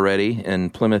Light already in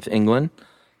Plymouth, England,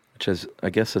 which is, I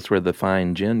guess that's where the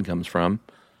fine gin comes from.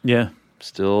 Yeah.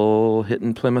 Still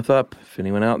hitting Plymouth up. If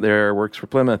anyone out there works for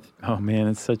Plymouth. Oh, man,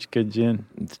 it's such good gin.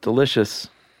 It's delicious.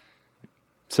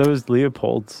 So is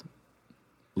Leopold's.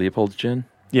 Leopold's gin?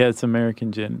 Yeah, it's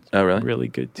American gin. Oh, really? Really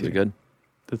good, too. Is it good?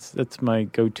 That's my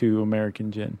go-to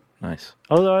American gin. Nice.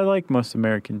 Although I like most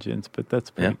American gins, but that's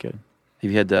pretty good.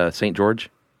 Have you had St. George?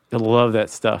 I love that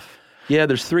stuff. Yeah,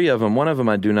 there's 3 of them. One of them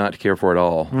I do not care for at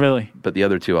all. Really? But the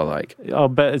other 2 I like. I'll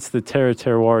bet it's the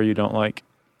Terroir you don't like.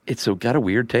 It's got a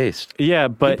weird taste. Yeah,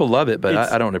 but... people love it, but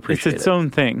I don't appreciate it. It's its own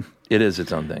thing. It is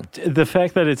its own thing. The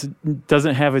fact that it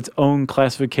doesn't have its own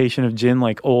classification of gin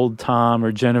like Old Tom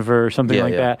or Jennifer or something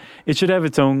like that, it should have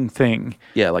its own thing.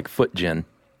 Yeah, like foot gin.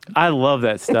 I love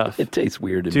that stuff. It tastes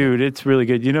weird. Dude, it's really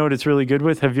good. You know what it's really good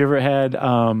with? Have you ever had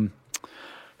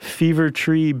Fever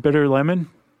Tree Bitter Lemon?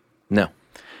 No.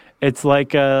 It's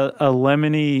like a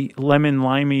lemony,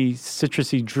 lemon-limey,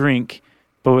 citrusy drink,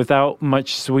 but without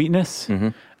much sweetness.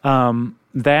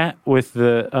 That with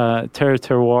the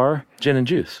Terroir. Gin and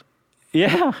juice.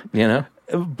 Yeah. You know?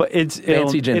 But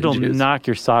Fancy gin it'll and juice. knock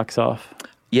your socks off.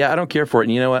 Yeah, I don't care for it.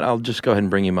 And you know what? I'll just go ahead and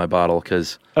bring you my bottle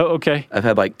because okay. I've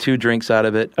had like 2 drinks out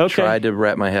of it. Okay. Tried to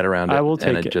wrap my head around it. I will take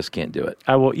and it. I just can't do it.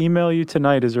 I will email you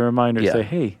tonight as a reminder. Yeah. Say,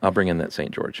 hey. I'll bring in that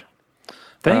St. George.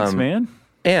 Thanks, man.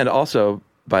 And also,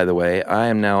 by the way, I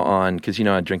am now on, because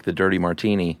I drink the dirty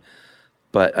martini,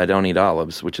 but I don't eat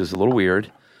olives, which is a little weird.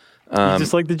 You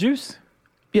just like the juice?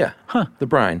 Yeah. The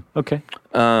brine. Okay.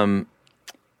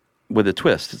 With a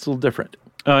twist. It's a little different.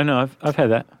 Oh, I know. I've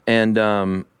had that.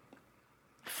 And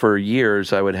for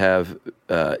years, I would have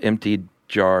emptied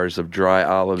jars of dry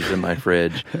olives in my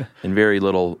fridge and very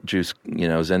little juice,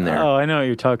 is in there. Oh, I know what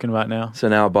you're talking about now. So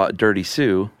now I bought Dirty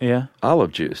Sue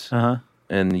olive juice. Uh-huh.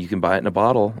 And you can buy it in a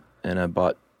bottle. And I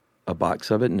bought a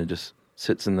box of it, and it just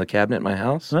sits in the cabinet in my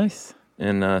house. Nice.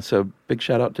 And so big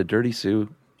shout out to Dirty Sue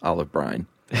olive brine.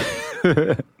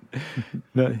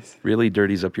 Nice. Really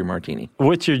dirties up your martini.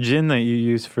 What's your gin that you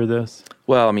use for this?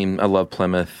 Well, I mean, I love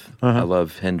Plymouth. I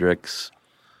love Hendricks.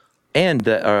 And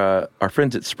our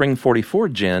friends at Spring 44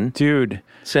 Gin Dude.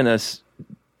 sent us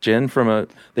gin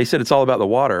they said it's all about the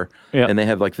water. Yeah. And they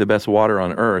have like the best water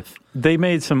on earth. They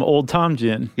made some Old Tom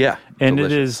gin. Yeah. And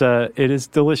delicious. it is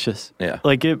delicious. Yeah.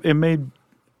 Like it made,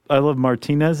 I love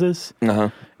Martinez's. Uh-huh.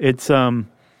 It's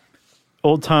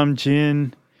Old Tom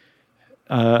gin,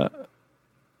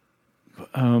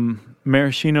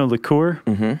 maraschino liqueur.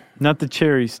 Mm-hmm. Not the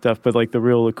cherry stuff, but like the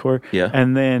real liqueur. Yeah.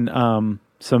 And then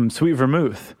some sweet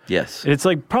vermouth. Yes. It's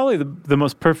like probably the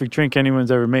most perfect drink anyone's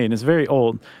ever made. And it's very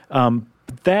old.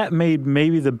 That made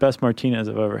maybe the best Martinez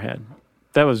I've ever had.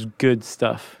 That was good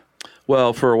stuff.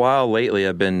 Well, for a while lately,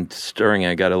 I've been stirring.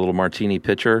 I got a little martini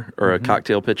pitcher or a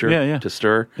cocktail pitcher to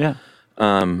stir. Yeah.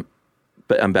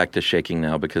 But I'm back to shaking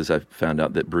now because I've found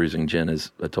out that bruising gin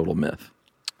is a total myth.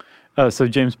 Oh, so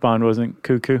James Bond wasn't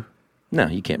cuckoo? No,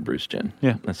 you can't bruise gin.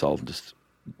 Yeah. That's all just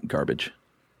garbage.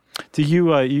 Do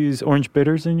you use orange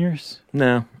bitters in yours?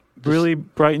 No. Really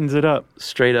brightens it up.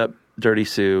 Straight up Dirty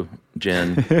Sue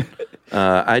gin.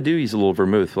 I do use a little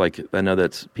vermouth. Like, I know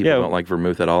people don't like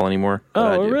vermouth at all anymore.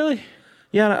 Oh, really?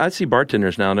 Yeah, I see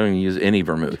bartenders now don't even use any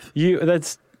vermouth.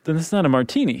 That's not a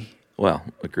martini. Well,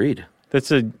 agreed.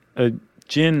 That's a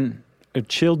gin, a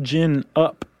chilled gin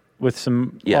up with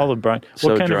some olive brine.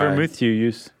 What kind dry. of vermouth do you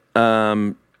use?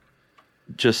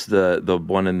 Just the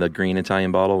one in the green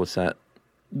Italian bottle. What's that?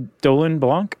 Dolin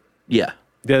Blanc? Yeah.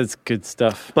 That's good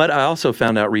stuff. But I also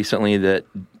found out recently that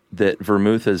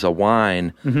vermouth is a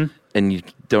wine, and you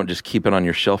don't just keep it on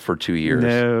your shelf for 2 years.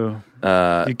 No.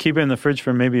 You keep it in the fridge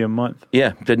for maybe a month.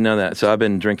 Yeah, didn't know that. So I've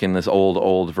been drinking this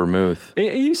old vermouth.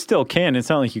 You still can. It's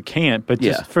not like you can't, but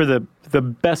just for the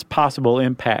best possible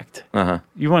impact. Uh-huh.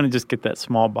 You want to just get that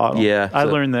small bottle. Yeah. I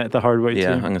learned that the hard way, too.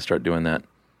 Yeah, I'm going to start doing that.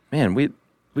 Man, we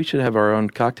should have our own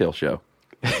cocktail show.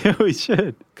 We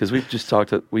should. Because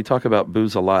we talk about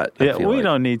booze a lot. Yeah, we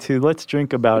don't need to. Let's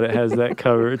Drink About It has that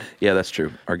covered. Yeah, that's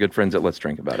true. Our good friends at Let's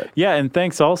Drink About It. Yeah, and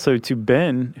thanks also to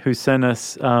Ben who sent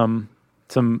us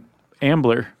some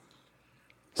Ambler.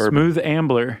 Bourbon. Smooth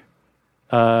Ambler.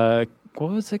 What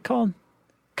was it called?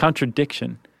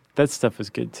 Contradiction. That stuff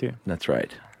is good too. That's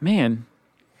right. Man,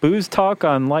 booze talk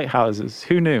on Lighthouses.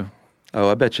 Who knew? Oh,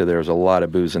 I bet you there's a lot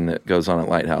of boozing that goes on at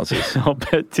Lighthouses. I'll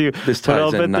bet too. This but ties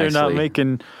I'll bet in they're not nicely.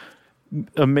 making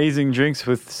amazing drinks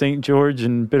with St. George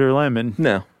and bitter lemon.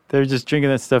 No. They're just drinking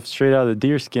that stuff straight out of the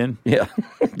deer skin. Yeah,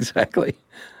 exactly.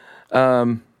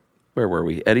 Where were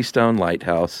we? Eddystone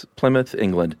Lighthouse, Plymouth,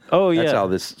 England. Oh, yeah. That's how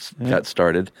this got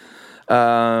started.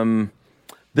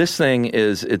 This thing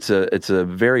it's a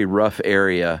very rough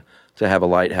area to have a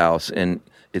lighthouse, and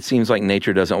it seems like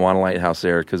nature doesn't want a lighthouse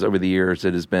there because over the years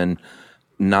it has been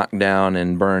knocked down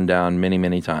and burned down many,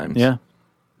 many times. Yeah.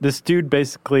 This dude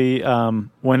basically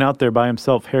went out there by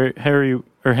himself,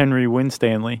 Henry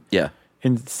Winstanley. Yeah.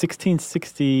 In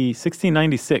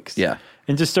 1696. Yeah.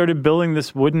 And just started building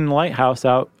this wooden lighthouse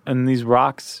out on these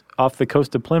rocks off the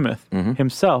coast of Plymouth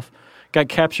himself. Got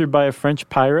captured by a French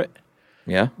pirate.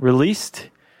 Yeah. Released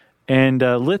and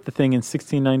lit the thing in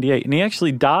 1698. And he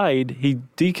actually died. He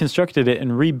deconstructed it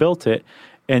and rebuilt it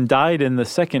and died in the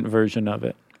second version of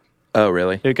it. Oh,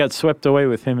 really? It got swept away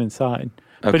with him inside.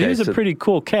 But he was a pretty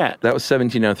cool cat. That was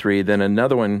 1703. Then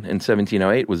another one in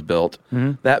 1708 was built.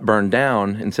 That burned down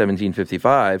in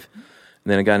 1755.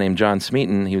 And then a guy named John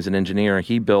Smeaton, he was an engineer,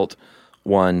 he built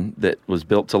one that was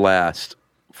built to last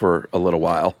for a little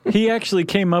while. He actually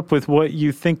came up with what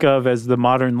you think of as the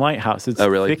modern lighthouse. It's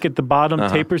thick at the bottom,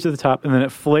 tapers to the top, and then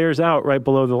it flares out right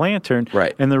below the lantern.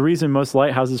 Right. And the reason most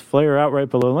lighthouses flare out right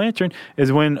below the lantern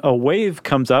is when a wave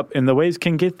comes up, and the waves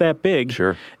can get that big.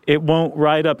 Sure. It won't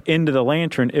ride up into the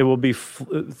lantern. It will be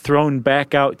thrown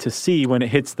back out to sea when it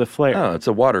hits the flare. Oh, it's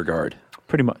a water guard.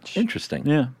 Pretty much. Interesting.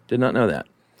 Yeah. Did not know that.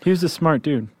 He was a smart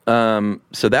dude.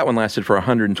 So that one lasted for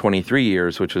 123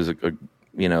 years, which was,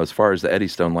 as far as the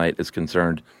Eddystone Light is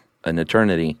concerned, an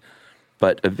eternity.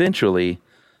 But eventually,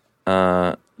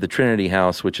 the Trinity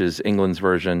House, which is England's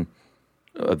version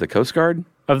of the Coast Guard,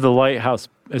 of the lighthouse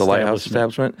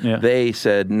establishment, yeah. They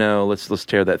said, no, let's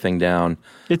tear that thing down.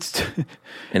 In It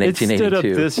 1882. stood up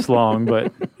this long,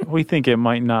 but we think it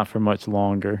might not for much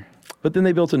longer. But then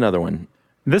they built another one.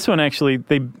 This one, actually,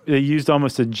 they used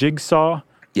almost a jigsaw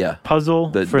puzzle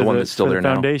the for one that's still there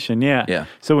foundation. now. Yeah.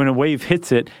 So when a wave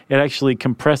hits it, it actually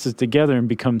compresses together and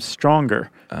becomes stronger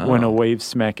when a wave's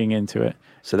smacking into it.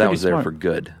 So that Pretty was there smart. for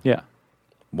good. Yeah.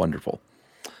 Wonderful.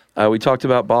 We talked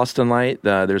about Boston Light.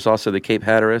 There's also the Cape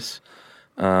Hatteras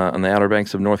on the Outer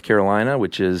Banks of North Carolina,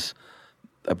 which is,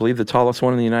 I believe, the tallest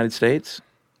one in the United States.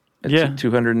 It's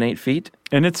 208 feet.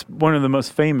 And it's one of the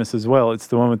most famous as well. It's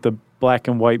the one with the black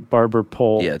and white barber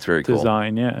pole it's very cool.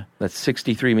 design. Yeah. That's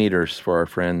 63 meters for our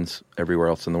friends everywhere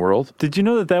else in the world. Did you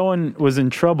know that one was in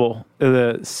trouble?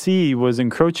 The sea was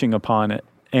encroaching upon it,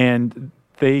 and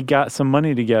they got some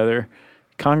money together,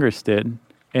 Congress did,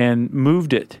 and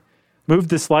moved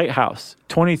this lighthouse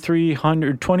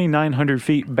 2,900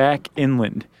 feet back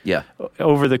inland. Yeah.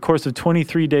 Over the course of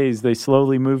 23 days, they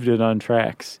slowly moved it on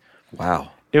tracks.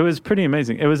 Wow. It was pretty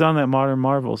amazing. It was on that Modern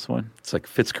Marvels one. It's like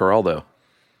Fitzcarraldo.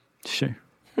 Sure.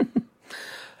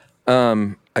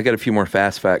 I got a few more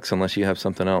fast facts unless you have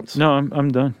something else. No, I'm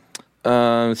done.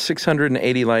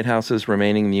 680 lighthouses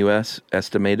remaining in the U.S.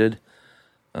 estimated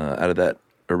out of that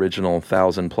original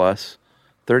 1,000 plus.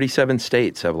 37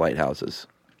 states have lighthouses.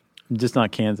 Just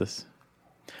not Kansas.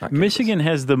 Not Michigan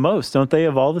has the most, don't they,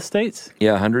 of all the states?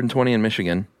 Yeah, 120 in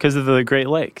Michigan. Because of the Great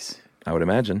Lakes. I would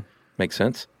imagine. Makes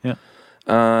sense. Yeah.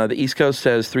 The East Coast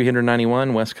has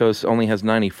 391. West Coast only has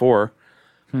 94.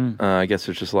 I guess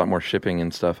there's just a lot more shipping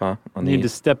and stuff, huh? On the Need to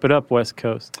step it up, West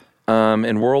Coast.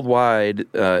 And worldwide,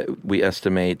 we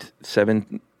estimate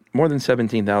more than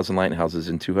 17,000 lighthouses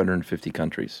in 250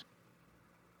 countries.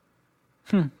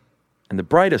 And the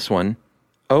brightest one,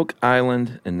 Oak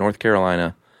Island in North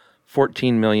Carolina,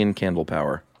 14 million candle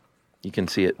power. You can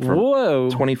see it from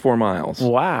 24 miles.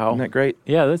 Wow. Isn't that great?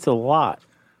 Yeah, that's a lot.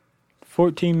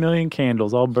 14 million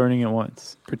candles all burning at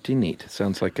once. Pretty neat.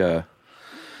 Sounds like a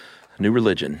new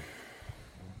religion.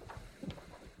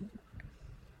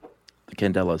 The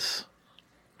Candelas.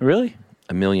 Really?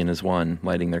 A million is one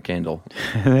lighting their candle.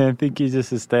 I think you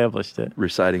just established it.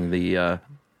 Reciting the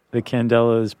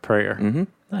Candela's prayer. Mm-hmm.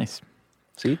 Nice.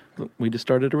 See, we just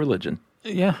started a religion.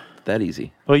 Yeah. That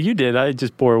easy. Well, you did. I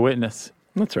just bore witness.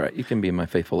 That's all right. You can be my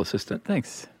faithful assistant.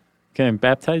 Thanks. Can I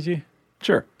baptize you?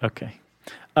 Sure. Okay.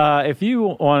 If you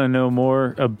want to know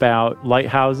more about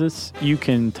lighthouses, you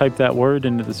can type that word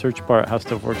into the search bar at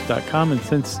howstuffworks.com. And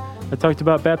since I talked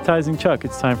about baptizing Chuck,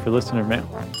 it's time for listener mail.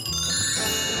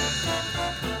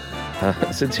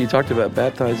 Since you talked about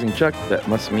baptizing Chuck, that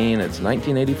must mean it's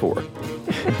 1984.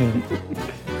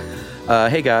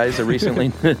 Hey guys, I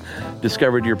recently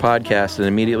discovered your podcast and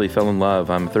immediately fell in love.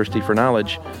 I'm thirsty for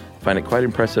knowledge. Find it quite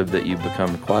impressive that you've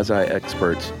become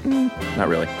quasi-experts. Not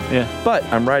really. Yeah. But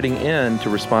I'm writing in to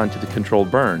respond to the controlled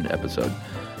burn episode.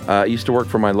 I used to work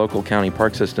for my local county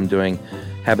park system doing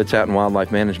habitat and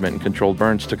wildlife management, and controlled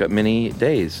burns took up many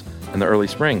days in the early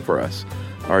spring for us.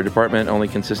 Our department only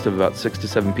consisted of about 6 to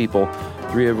 7 people,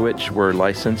 3 of which were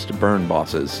licensed burn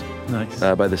bosses. Nice.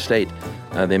 By the state.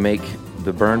 They make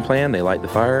the burn plan, they light the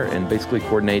fire, and basically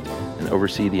coordinate and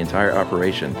oversee the entire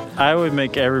operation. I would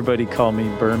make everybody call me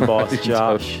Burn Boss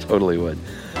Josh. Totally would.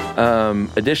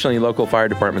 Additionally, local fire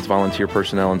departments volunteer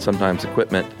personnel and sometimes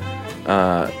equipment,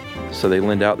 so they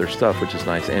lend out their stuff, which is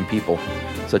nice, and people,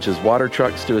 such as water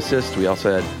trucks to assist. We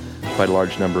also had quite a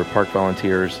large number of park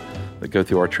volunteers that go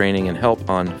through our training and help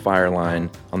on the fire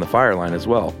line as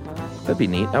well. That'd be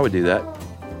neat. I would do that.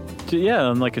 Yeah,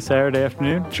 on like a Saturday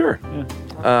afternoon. Sure. Yeah.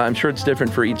 I'm sure it's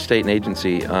different for each state and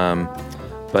agency,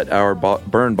 but our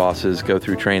burn bosses go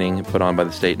through training put on by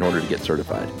the state in order to get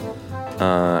certified.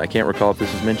 I can't recall if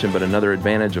this was mentioned, but another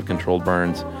advantage of controlled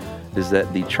burns is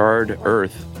that the charred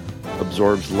earth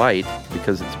absorbs light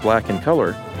because it's black in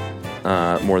color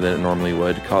more than it normally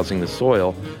would, causing the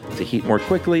soil to heat more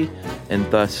quickly and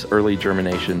thus early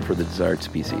germination for the desired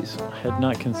species. I had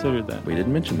not considered that. We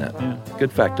didn't mention that. Yeah.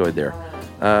 Good factoid there.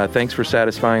 Thanks for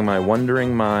satisfying my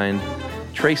wondering mind.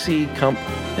 Tracy Kump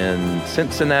in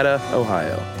Cincinnati,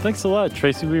 Ohio. Thanks a lot,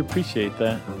 Tracy. We appreciate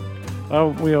that. Oh,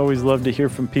 we always love to hear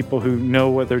from people who know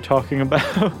what they're talking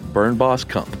about. Burn Boss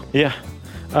Kump. Yeah.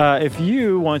 If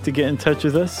you want to get in touch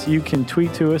with us, you can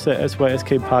tweet to us at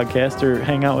SYSK Podcast or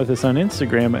hang out with us on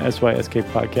Instagram at SYSK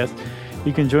Podcast.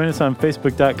 You can join us on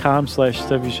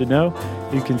Facebook.com/Stuff You Should Know.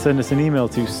 You can send us an email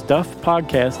to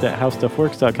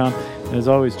stuffpodcast@howstuffworks.com. And as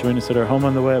always, join us at our home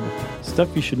on the web,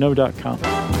 stuffyoushouldknow.com.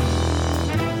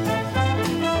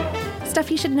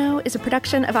 Stuff You Should Know is a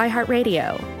production of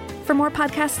iHeartRadio. For more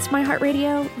podcasts from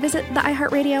iHeartRadio, visit the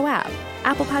iHeartRadio app,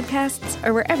 Apple Podcasts,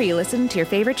 or wherever you listen to your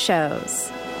favorite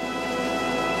shows.